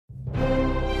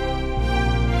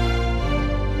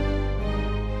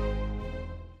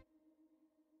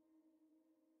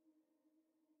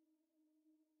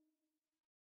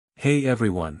Hey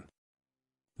everyone!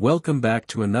 Welcome back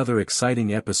to another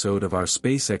exciting episode of our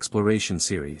space exploration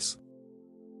series.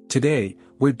 Today,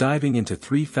 we're diving into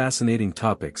three fascinating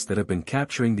topics that have been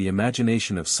capturing the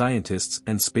imagination of scientists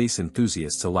and space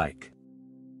enthusiasts alike.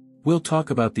 We'll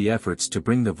talk about the efforts to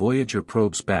bring the Voyager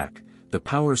probes back, the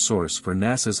power source for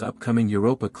NASA's upcoming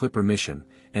Europa Clipper mission,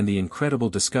 and the incredible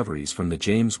discoveries from the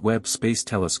James Webb Space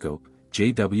Telescope,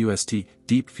 JWST,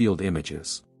 deep field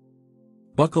images.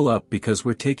 Buckle up because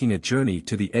we're taking a journey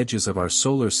to the edges of our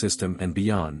solar system and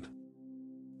beyond.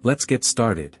 Let's get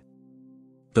started.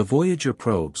 The Voyager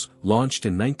probes, launched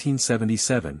in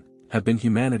 1977, have been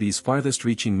humanity's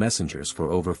farthest-reaching messengers for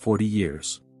over 40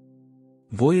 years.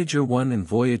 Voyager 1 and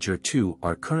Voyager 2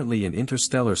 are currently in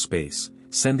interstellar space,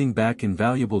 sending back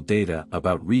invaluable data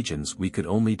about regions we could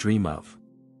only dream of.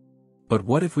 But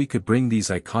what if we could bring these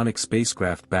iconic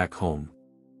spacecraft back home?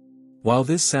 While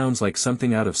this sounds like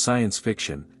something out of science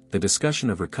fiction, the discussion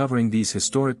of recovering these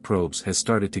historic probes has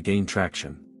started to gain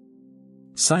traction.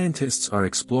 Scientists are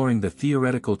exploring the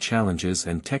theoretical challenges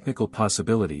and technical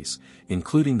possibilities,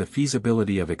 including the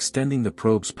feasibility of extending the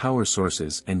probe's power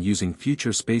sources and using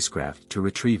future spacecraft to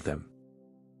retrieve them.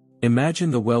 Imagine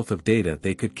the wealth of data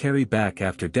they could carry back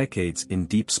after decades in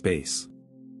deep space.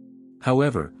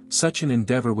 However, such an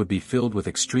endeavor would be filled with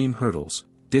extreme hurdles,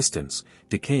 distance,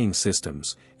 decaying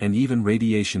systems, and even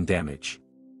radiation damage.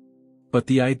 But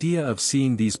the idea of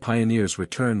seeing these pioneers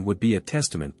return would be a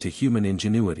testament to human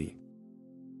ingenuity.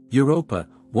 Europa,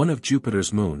 one of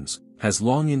Jupiter's moons, has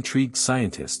long intrigued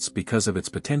scientists because of its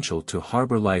potential to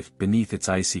harbor life beneath its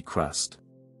icy crust.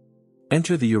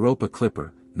 Enter the Europa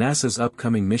Clipper, NASA's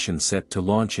upcoming mission set to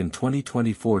launch in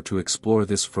 2024 to explore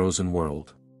this frozen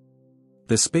world.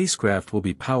 The spacecraft will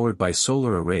be powered by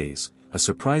solar arrays, a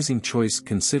surprising choice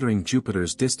considering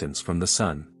Jupiter's distance from the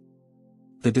Sun.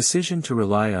 The decision to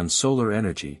rely on solar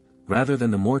energy, rather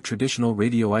than the more traditional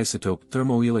radioisotope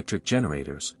thermoelectric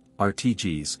generators,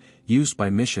 RTGs, used by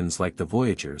missions like the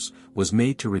Voyagers, was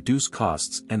made to reduce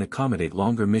costs and accommodate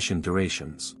longer mission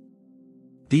durations.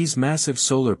 These massive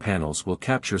solar panels will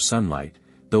capture sunlight,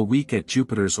 though weak at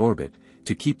Jupiter's orbit,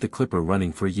 to keep the Clipper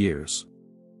running for years.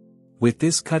 With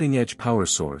this cutting-edge power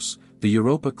source, the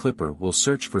Europa Clipper will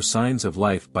search for signs of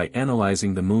life by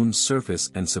analyzing the Moon's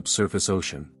surface and subsurface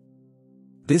ocean.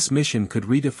 This mission could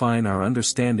redefine our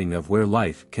understanding of where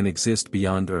life can exist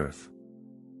beyond Earth.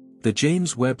 The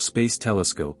James Webb Space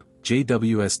Telescope,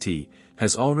 JWST,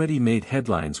 has already made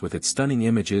headlines with its stunning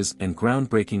images and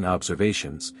groundbreaking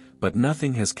observations, but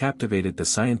nothing has captivated the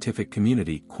scientific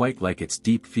community quite like its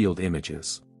deep-field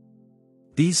images.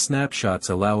 These snapshots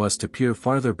allow us to peer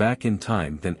farther back in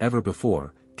time than ever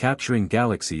before, capturing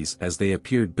galaxies as they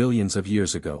appeared billions of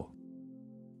years ago.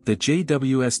 The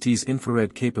JWST's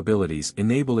infrared capabilities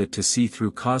enable it to see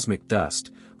through cosmic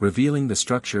dust, revealing the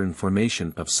structure and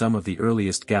formation of some of the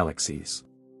earliest galaxies.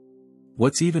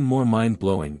 What's even more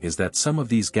mind-blowing is that some of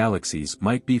these galaxies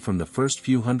might be from the first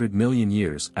few 100 million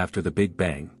years after the Big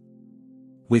Bang.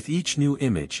 With each new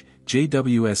image,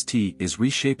 JWST is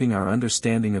reshaping our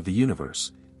understanding of the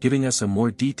universe, giving us a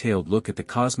more detailed look at the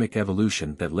cosmic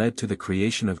evolution that led to the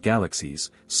creation of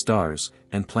galaxies, stars,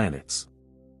 and planets.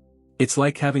 It's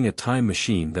like having a time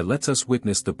machine that lets us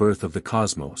witness the birth of the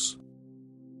cosmos.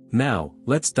 Now,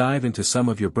 let's dive into some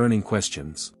of your burning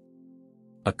questions.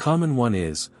 A common one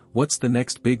is, what's the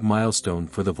next big milestone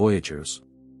for the Voyagers?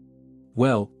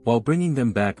 Well, while bringing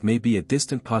them back may be a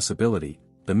distant possibility,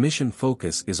 the mission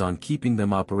focus is on keeping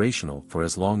them operational for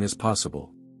as long as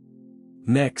possible.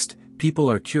 Next,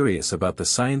 people are curious about the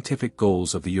scientific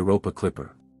goals of the Europa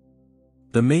Clipper.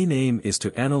 The main aim is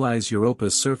to analyze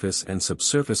Europa's surface and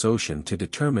subsurface ocean to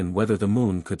determine whether the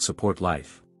Moon could support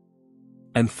life.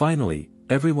 And finally,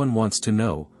 everyone wants to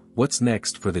know, what's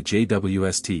next for the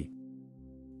JWST?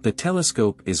 The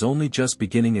telescope is only just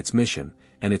beginning its mission,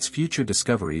 and its future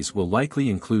discoveries will likely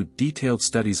include detailed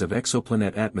studies of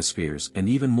exoplanet atmospheres and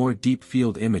even more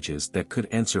deep-field images that could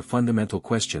answer fundamental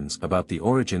questions about the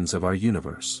origins of our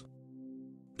universe.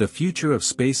 The future of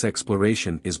space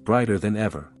exploration is brighter than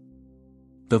ever.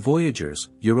 The Voyagers,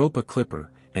 Europa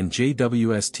Clipper, and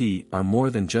JWST are more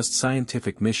than just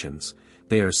scientific missions,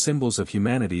 they are symbols of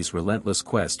humanity's relentless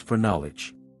quest for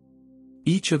knowledge.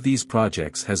 Each of these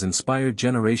projects has inspired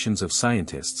generations of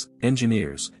scientists,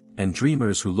 engineers, and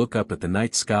dreamers who look up at the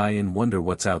night sky and wonder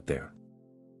what's out there.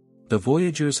 The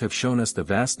Voyagers have shown us the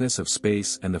vastness of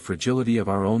space and the fragility of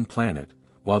our own planet,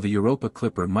 while the Europa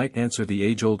Clipper might answer the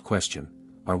age-old question,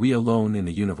 are we alone in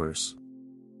the universe?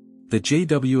 The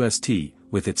JWST,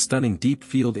 with its stunning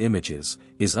deep-field images,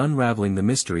 is unraveling the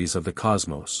mysteries of the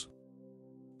cosmos.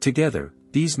 Together,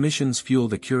 these missions fuel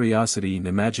the curiosity and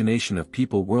imagination of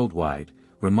people worldwide,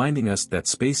 reminding us that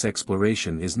space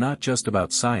exploration is not just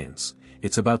about science,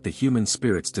 it's about the human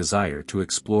spirit's desire to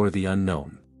explore the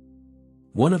unknown.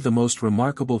 One of the most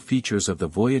remarkable features of the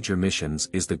Voyager missions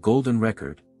is the Golden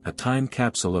Record, a time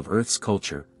capsule of Earth's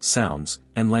culture, sounds,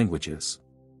 and languages.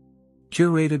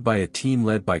 Curated by a team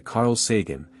led by Carl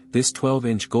Sagan, this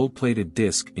 12-inch gold-plated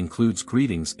disc includes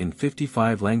greetings in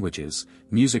 55 languages,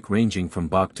 music ranging from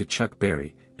Bach to Chuck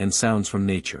Berry, and sounds from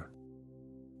nature.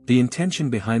 The intention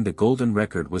behind the Golden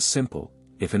Record was simple: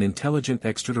 if an intelligent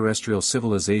extraterrestrial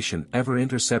civilization ever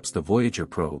intercepts the Voyager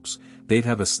probes, they'd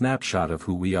have a snapshot of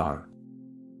who we are.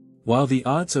 While the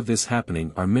odds of this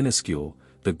happening are minuscule,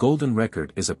 the Golden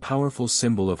Record is a powerful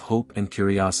symbol of hope and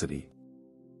curiosity.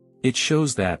 It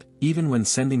shows that, even when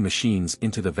sending machines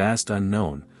into the vast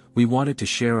unknown, we wanted to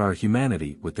share our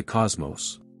humanity with the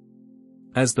cosmos.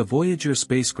 As the Voyager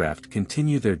spacecraft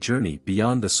continue their journey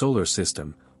beyond the solar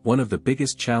system, one of the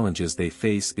biggest challenges they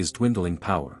face is dwindling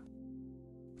power.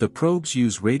 The probes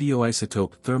use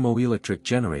radioisotope thermoelectric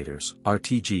generators,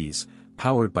 RTGs,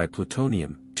 powered by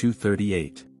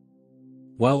plutonium-238.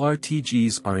 While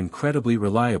RTGs are incredibly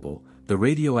reliable, the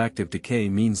radioactive decay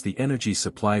means the energy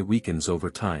supply weakens over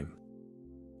time.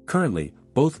 Currently,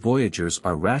 both Voyagers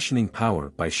are rationing power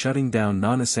by shutting down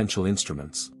non-essential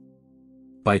instruments.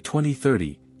 By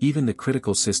 2030, even the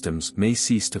critical systems may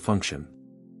cease to function.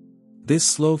 This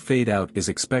slow fade-out is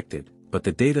expected, but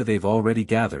the data they've already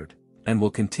gathered, and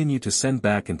will continue to send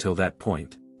back until that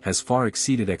point, has far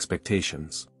exceeded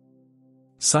expectations.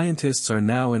 Scientists are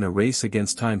now in a race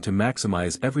against time to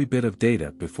maximize every bit of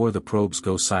data before the probes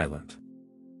go silent.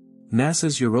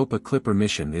 NASA's Europa Clipper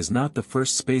mission is not the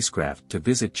first spacecraft to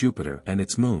visit Jupiter and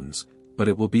its moons, but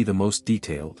it will be the most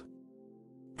detailed.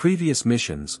 Previous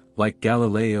missions, like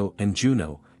Galileo and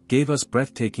Juno, gave us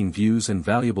breathtaking views and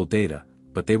valuable data,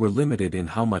 but they were limited in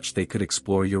how much they could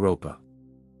explore Europa.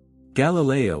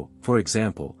 Galileo, for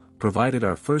example, provided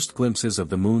our first glimpses of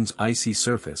the moon's icy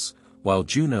surface, while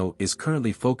Juno is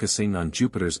currently focusing on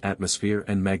Jupiter's atmosphere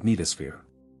and magnetosphere.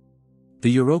 The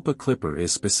Europa Clipper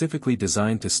is specifically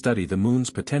designed to study the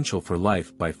moon's potential for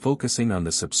life by focusing on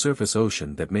the subsurface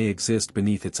ocean that may exist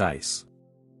beneath its ice.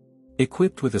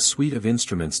 Equipped with a suite of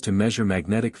instruments to measure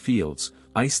magnetic fields,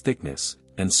 ice thickness,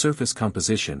 and surface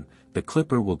composition, the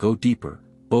Clipper will go deeper,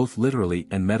 both literally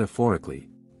and metaphorically,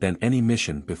 than any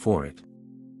mission before it.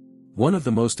 One of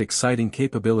the most exciting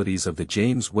capabilities of the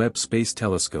James Webb Space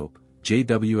Telescope,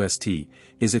 JWST,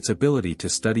 is its ability to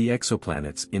study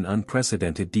exoplanets in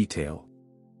unprecedented detail.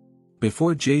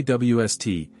 Before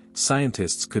JWST,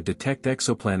 scientists could detect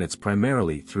exoplanets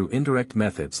primarily through indirect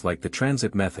methods like the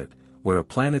transit method, where a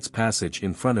planet's passage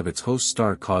in front of its host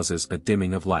star causes a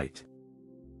dimming of light.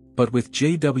 But with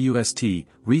JWST,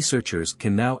 researchers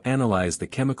can now analyze the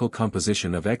chemical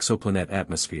composition of exoplanet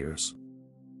atmospheres.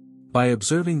 By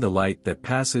observing the light that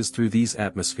passes through these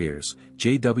atmospheres,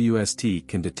 JWST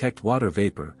can detect water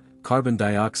vapor, carbon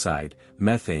dioxide,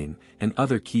 methane, and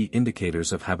other key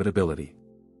indicators of habitability.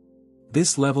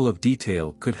 This level of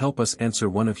detail could help us answer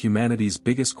one of humanity's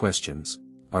biggest questions: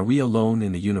 are we alone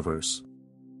in the universe?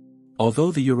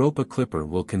 Although the Europa Clipper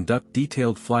will conduct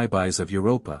detailed flybys of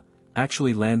Europa,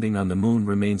 actually landing on the moon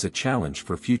remains a challenge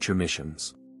for future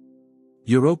missions.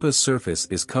 Europa's surface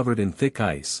is covered in thick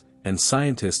ice, and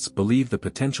scientists believe the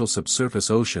potential subsurface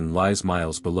ocean lies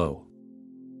miles below.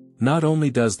 Not only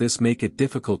does this make it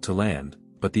difficult to land,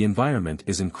 but the environment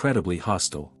is incredibly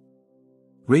hostile.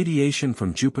 Radiation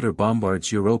from Jupiter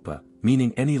bombards Europa,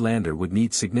 meaning any lander would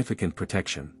need significant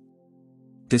protection.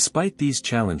 Despite these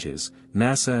challenges,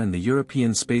 NASA and the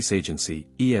European Space Agency,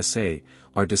 ESA,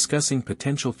 are discussing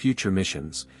potential future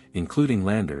missions, including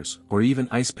landers or even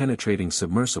ice-penetrating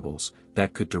submersibles,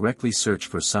 that could directly search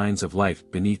for signs of life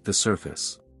beneath the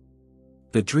surface.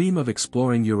 The dream of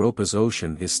exploring Europa's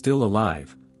ocean is still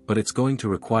alive, but it's going to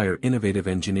require innovative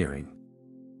engineering.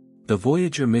 The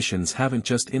Voyager missions haven't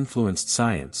just influenced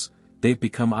science, they've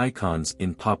become icons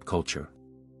in pop culture.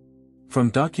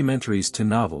 From documentaries to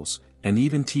novels, and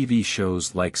even TV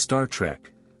shows like Star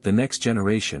Trek, The Next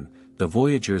Generation, the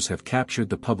Voyagers have captured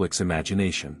the public's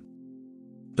imagination.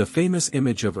 The famous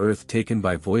image of Earth taken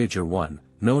by Voyager 1,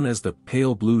 known as the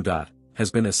pale blue dot,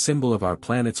 has been a symbol of our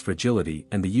planet's fragility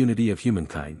and the unity of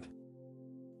humankind.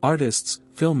 Artists,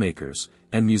 filmmakers,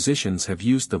 and musicians have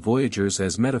used the Voyagers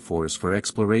as metaphors for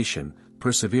exploration,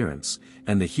 perseverance,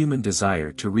 and the human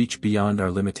desire to reach beyond our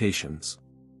limitations.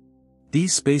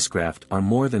 These spacecraft are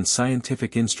more than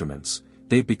scientific instruments,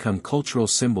 they've become cultural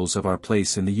symbols of our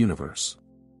place in the universe.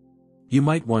 You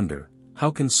might wonder, how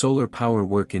can solar power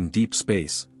work in deep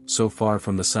space, so far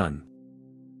from the sun?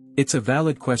 It's a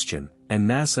valid question, and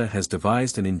NASA has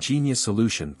devised an ingenious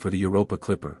solution for the Europa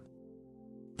Clipper.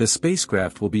 The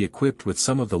spacecraft will be equipped with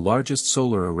some of the largest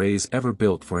solar arrays ever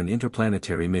built for an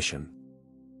interplanetary mission.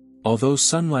 Although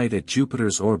sunlight at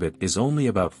Jupiter's orbit is only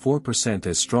about 4%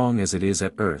 as strong as it is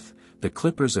at Earth, the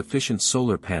Clipper's efficient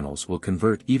solar panels will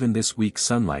convert even this weak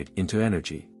sunlight into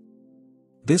energy.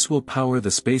 This will power the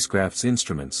spacecraft's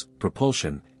instruments,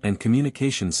 propulsion, and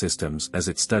communication systems as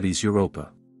it studies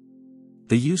Europa.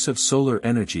 The use of solar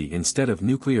energy instead of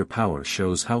nuclear power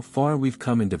shows how far we've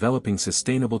come in developing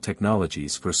sustainable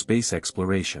technologies for space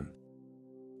exploration.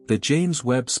 The James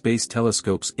Webb Space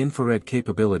Telescope's infrared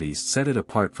capabilities set it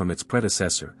apart from its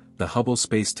predecessor, the Hubble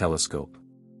Space Telescope.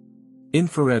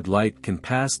 Infrared light can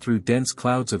pass through dense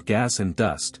clouds of gas and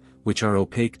dust, which are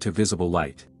opaque to visible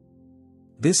light.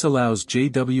 This allows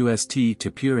JWST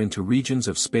to peer into regions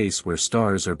of space where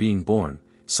stars are being born,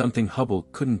 something Hubble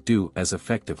couldn't do as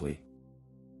effectively.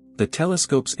 The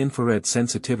telescope's infrared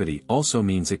sensitivity also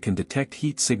means it can detect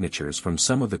heat signatures from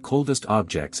some of the coldest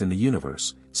objects in the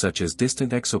universe, such as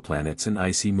distant exoplanets and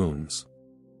icy moons.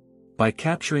 By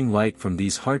capturing light from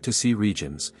these hard-to-see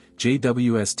regions,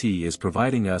 JWST is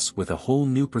providing us with a whole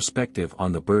new perspective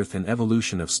on the birth and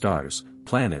evolution of stars,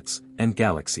 planets, and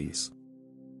galaxies.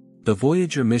 The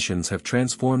Voyager missions have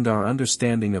transformed our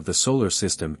understanding of the solar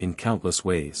system in countless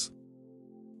ways.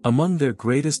 Among their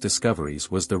greatest discoveries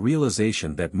was the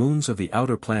realization that moons of the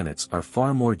outer planets are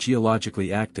far more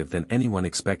geologically active than anyone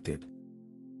expected.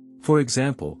 For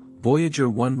example, Voyager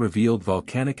 1 revealed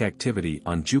volcanic activity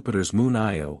on Jupiter's moon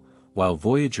Io, while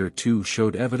Voyager 2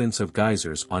 showed evidence of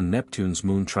geysers on Neptune's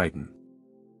moon Triton.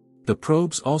 The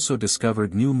probes also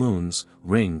discovered new moons,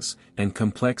 rings, and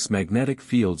complex magnetic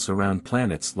fields around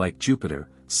planets like Jupiter,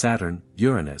 Saturn,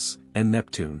 Uranus, and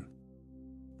Neptune.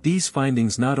 These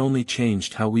findings not only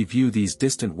changed how we view these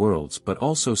distant worlds but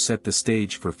also set the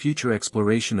stage for future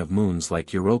exploration of moons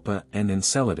like Europa and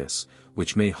Enceladus,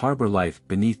 which may harbor life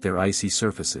beneath their icy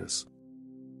surfaces.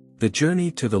 The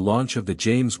journey to the launch of the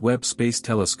James Webb Space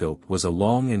Telescope was a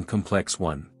long and complex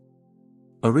one.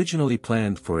 Originally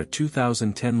planned for a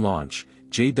 2010 launch,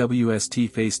 JWST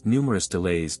faced numerous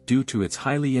delays due to its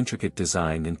highly intricate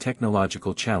design and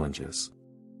technological challenges.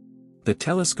 The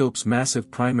telescope's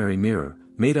massive primary mirror,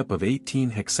 made up of 18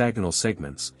 hexagonal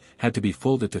segments, had to be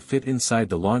folded to fit inside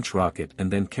the launch rocket and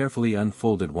then carefully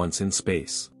unfolded once in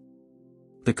space.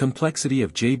 The complexity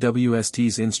of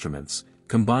JWST's instruments,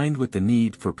 combined with the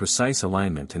need for precise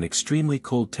alignment and extremely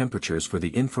cold temperatures for the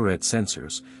infrared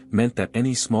sensors, meant that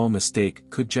any small mistake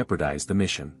could jeopardize the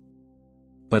mission.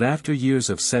 But after years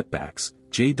of setbacks,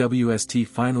 JWST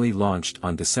finally launched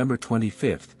on December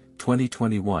 25,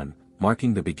 2021,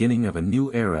 marking the beginning of a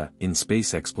new era in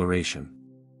space exploration.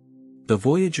 The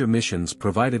Voyager missions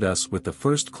provided us with the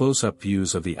first close-up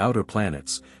views of the outer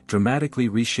planets, dramatically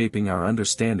reshaping our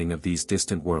understanding of these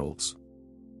distant worlds.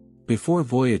 Before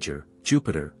Voyager,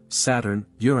 Jupiter, Saturn,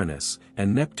 Uranus,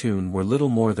 and Neptune were little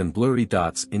more than blurry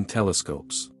dots in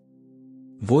telescopes.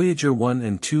 Voyager 1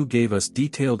 and 2 gave us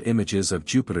detailed images of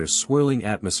Jupiter's swirling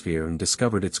atmosphere and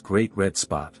discovered its great red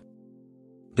spot.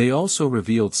 They also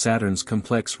revealed Saturn's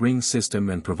complex ring system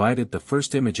and provided the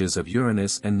first images of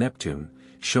Uranus and Neptune,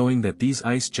 showing that these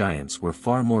ice giants were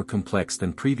far more complex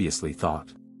than previously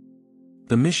thought.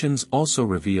 The missions also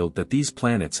revealed that these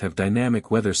planets have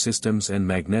dynamic weather systems and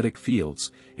magnetic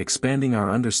fields, expanding our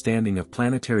understanding of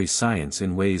planetary science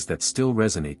in ways that still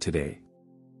resonate today.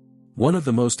 One of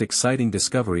the most exciting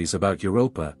discoveries about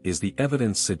Europa is the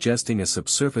evidence suggesting a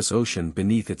subsurface ocean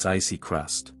beneath its icy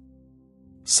crust.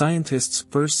 Scientists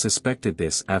first suspected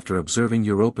this after observing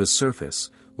Europa's surface,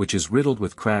 which is riddled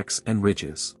with cracks and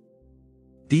ridges.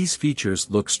 These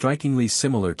features look strikingly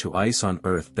similar to ice on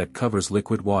Earth that covers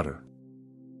liquid water.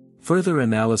 Further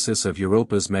analysis of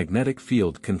Europa's magnetic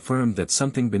field confirmed that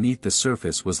something beneath the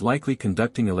surface was likely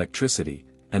conducting electricity,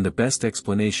 and the best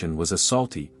explanation was a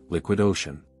salty, liquid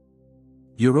ocean.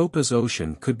 Europa's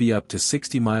ocean could be up to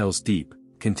 60 miles deep,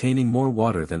 containing more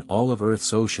water than all of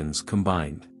Earth's oceans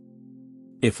combined.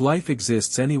 If life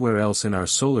exists anywhere else in our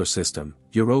solar system,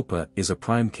 Europa is a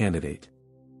prime candidate.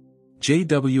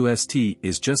 JWST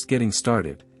is just getting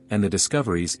started, and the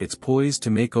discoveries it's poised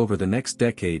to make over the next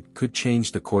decade could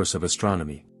change the course of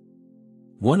astronomy.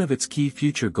 One of its key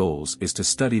future goals is to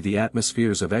study the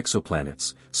atmospheres of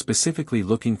exoplanets, specifically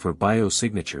looking for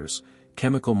biosignatures,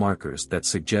 chemical markers that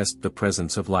suggest the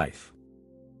presence of life.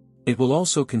 It will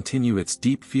also continue its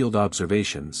deep field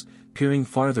observations, peering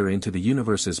farther into the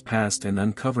universe's past and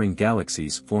uncovering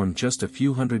galaxies formed just a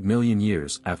few 100 million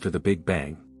years after the Big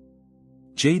Bang.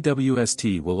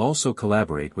 JWST will also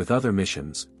collaborate with other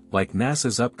missions, like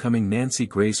NASA's upcoming Nancy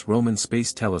Grace Roman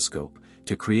Space Telescope,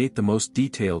 to create the most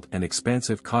detailed and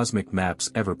expansive cosmic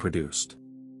maps ever produced.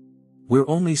 We're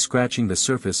only scratching the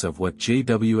surface of what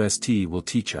JWST will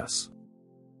teach us.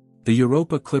 The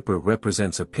Europa Clipper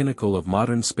represents a pinnacle of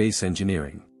modern space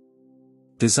engineering.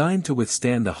 Designed to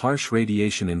withstand the harsh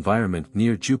radiation environment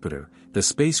near Jupiter, the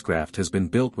spacecraft has been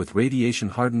built with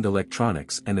radiation-hardened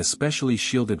electronics and a specially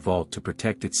shielded vault to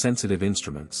protect its sensitive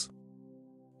instruments.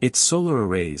 Its solar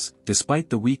arrays, despite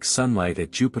the weak sunlight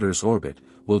at Jupiter's orbit,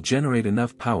 will generate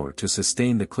enough power to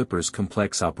sustain the Clipper's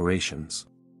complex operations.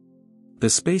 The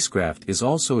spacecraft is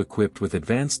also equipped with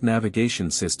advanced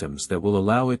navigation systems that will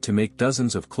allow it to make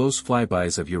dozens of close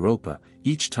flybys of Europa,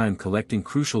 each time collecting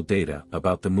crucial data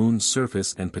about the Moon's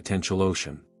surface and potential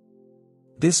ocean.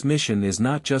 This mission is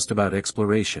not just about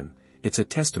exploration, it's a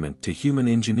testament to human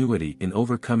ingenuity in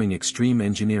overcoming extreme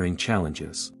engineering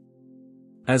challenges.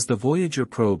 As the Voyager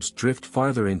probes drift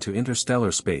farther into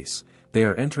interstellar space, they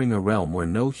are entering a realm where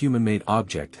no human-made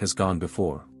object has gone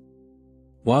before.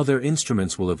 While their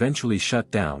instruments will eventually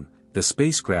shut down, the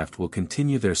spacecraft will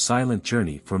continue their silent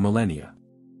journey for millennia.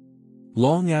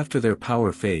 Long after their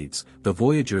power fades, the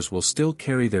Voyagers will still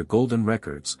carry their golden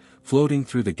records, floating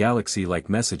through the galaxy like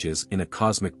messages in a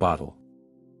cosmic bottle.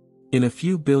 In a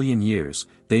few billion years,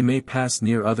 they may pass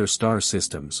near other star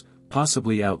systems,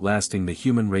 possibly outlasting the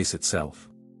human race itself.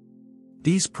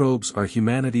 These probes are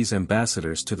humanity's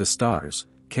ambassadors to the stars,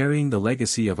 carrying the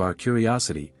legacy of our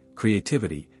curiosity,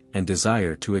 creativity, and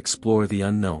desire to explore the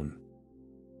unknown.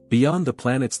 Beyond the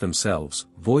planets themselves,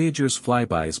 Voyager's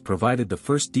flybys provided the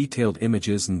first detailed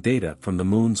images and data from the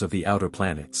moons of the outer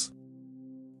planets.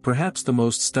 Perhaps the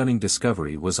most stunning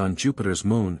discovery was on Jupiter's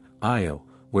moon, Io,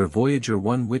 where Voyager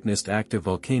 1 witnessed active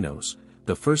volcanoes,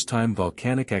 the first time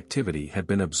volcanic activity had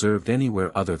been observed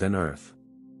anywhere other than Earth.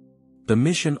 The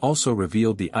mission also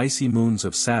revealed the icy moons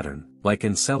of Saturn, like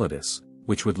Enceladus,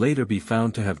 which would later be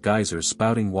found to have geysers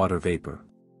spouting water vapor.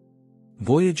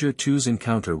 Voyager 2's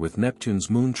encounter with Neptune's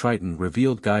moon Triton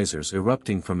revealed geysers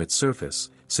erupting from its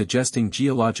surface, suggesting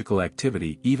geological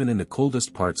activity even in the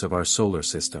coldest parts of our solar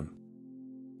system.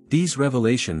 These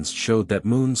revelations showed that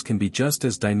moons can be just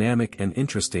as dynamic and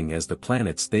interesting as the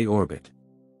planets they orbit.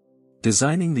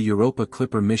 Designing the Europa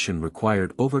Clipper mission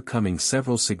required overcoming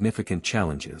several significant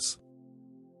challenges.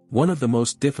 One of the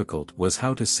most difficult was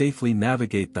how to safely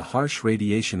navigate the harsh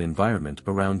radiation environment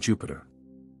around Jupiter.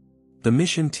 The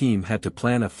mission team had to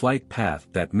plan a flight path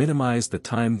that minimized the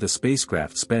time the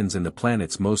spacecraft spends in the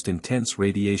planet's most intense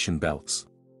radiation belts.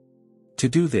 To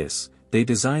do this, they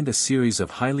designed a series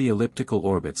of highly elliptical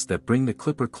orbits that bring the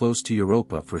Clipper close to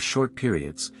Europa for short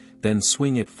periods, then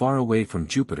swing it far away from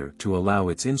Jupiter to allow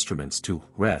its instruments to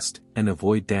rest and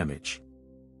avoid damage.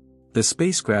 The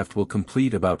spacecraft will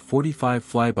complete about 45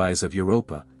 flybys of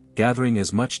Europa, gathering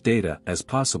as much data as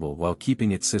possible while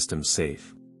keeping its systems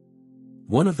safe.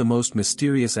 One of the most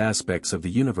mysterious aspects of the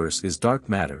universe is dark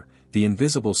matter, the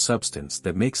invisible substance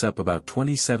that makes up about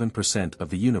 27% of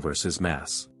the universe's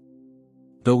mass.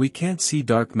 Though we can't see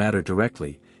dark matter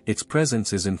directly, its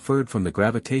presence is inferred from the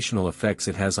gravitational effects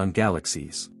it has on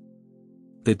galaxies.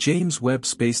 The James Webb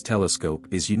Space Telescope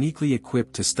is uniquely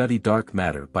equipped to study dark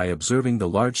matter by observing the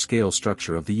large-scale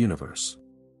structure of the universe.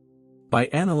 By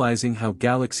analyzing how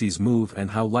galaxies move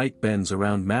and how light bends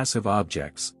around massive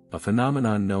objects, a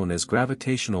phenomenon known as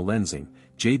gravitational lensing,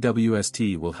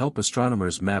 JWST will help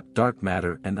astronomers map dark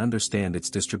matter and understand its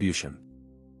distribution.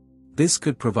 This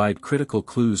could provide critical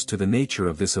clues to the nature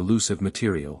of this elusive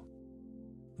material.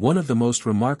 One of the most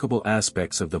remarkable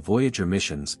aspects of the Voyager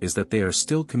missions is that they are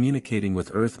still communicating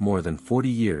with Earth more than 40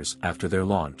 years after their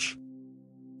launch.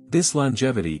 This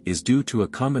longevity is due to a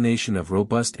combination of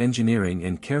robust engineering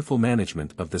and careful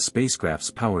management of the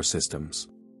spacecraft's power systems.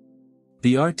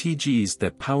 The RTGs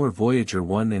that power Voyager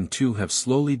 1 and 2 have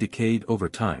slowly decayed over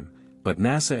time, but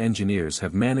NASA engineers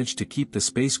have managed to keep the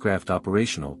spacecraft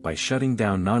operational by shutting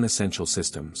down non-essential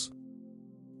systems.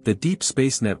 The Deep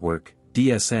Space Network,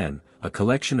 DSN, a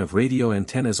collection of radio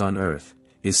antennas on Earth,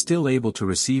 is still able to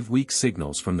receive weak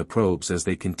signals from the probes as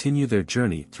they continue their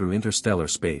journey through interstellar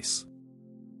space.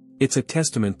 It's a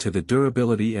testament to the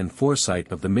durability and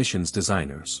foresight of the mission's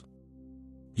designers.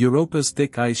 Europa's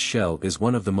thick ice shell is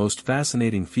one of the most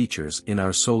fascinating features in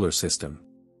our solar system.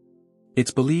 It's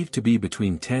believed to be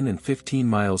between 10 and 15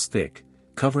 miles thick,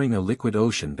 covering a liquid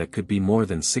ocean that could be more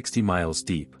than 60 miles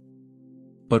deep.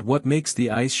 But what makes the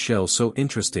ice shell so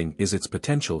interesting is its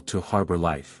potential to harbor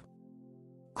life.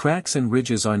 Cracks and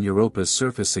ridges on Europa's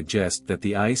surface suggest that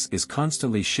the ice is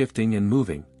constantly shifting and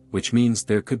moving, which means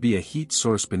there could be a heat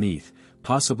source beneath,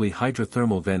 possibly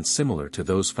hydrothermal vents similar to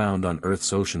those found on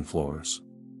Earth's ocean floors.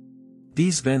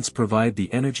 These vents provide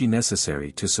the energy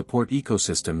necessary to support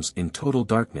ecosystems in total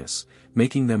darkness,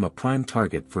 making them a prime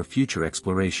target for future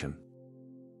exploration.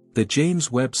 The James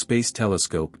Webb Space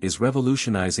Telescope is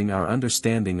revolutionizing our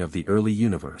understanding of the early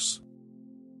universe.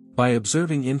 By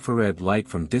observing infrared light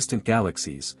from distant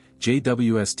galaxies,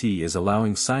 JWST is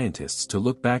allowing scientists to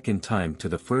look back in time to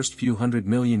the first few 100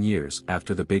 million years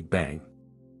after the Big Bang.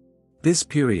 This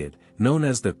period, known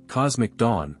as the cosmic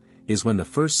dawn, is when the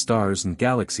first stars and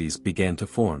galaxies began to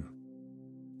form.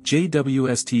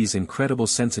 JWST's incredible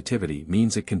sensitivity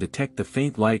means it can detect the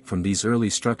faint light from these early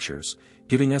structures,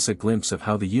 giving us a glimpse of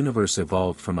how the universe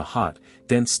evolved from a hot,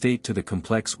 dense state to the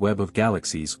complex web of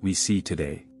galaxies we see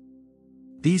today.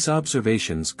 These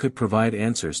observations could provide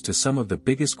answers to some of the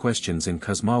biggest questions in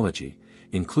cosmology,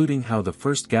 including how the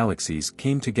first galaxies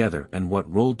came together and what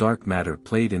role dark matter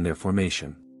played in their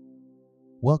formation.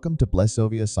 Welcome to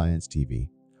Blessovia Science TV,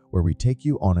 where we take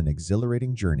you on an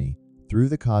exhilarating journey through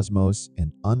the cosmos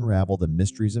and unravel the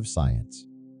mysteries of science.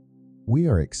 We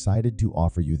are excited to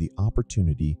offer you the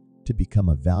opportunity to become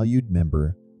a valued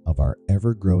member of our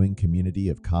ever-growing community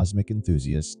of cosmic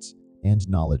enthusiasts and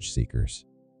knowledge seekers.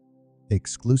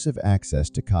 Exclusive access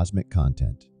to cosmic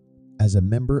content. As a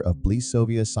member of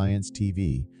Blessovia Science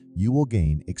TV, you will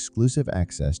gain exclusive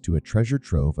access to a treasure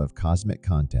trove of cosmic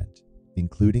content,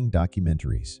 including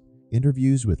documentaries,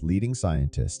 interviews with leading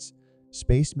scientists,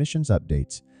 space missions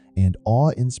updates, and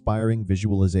awe-inspiring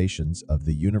visualizations of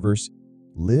the universe,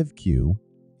 live Q,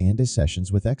 and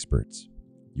sessions with experts.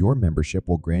 Your membership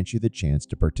will grant you the chance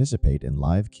to participate in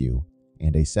live Q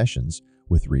and sessions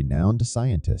with renowned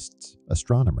scientists,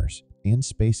 astronomers, and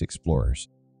space explorers.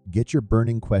 Get your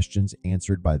burning questions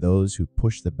answered by those who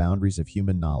push the boundaries of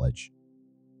human knowledge.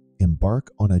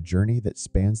 Embark on a journey that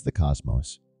spans the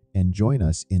cosmos and join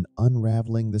us in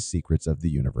unraveling the secrets of the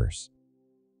universe.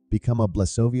 Become a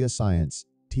Blessovia Science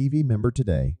TV member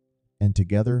today, and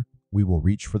together we will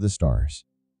reach for the stars.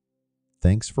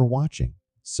 Thanks for watching.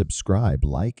 Subscribe,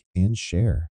 like, and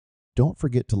share. Don't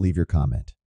forget to leave your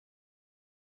comment.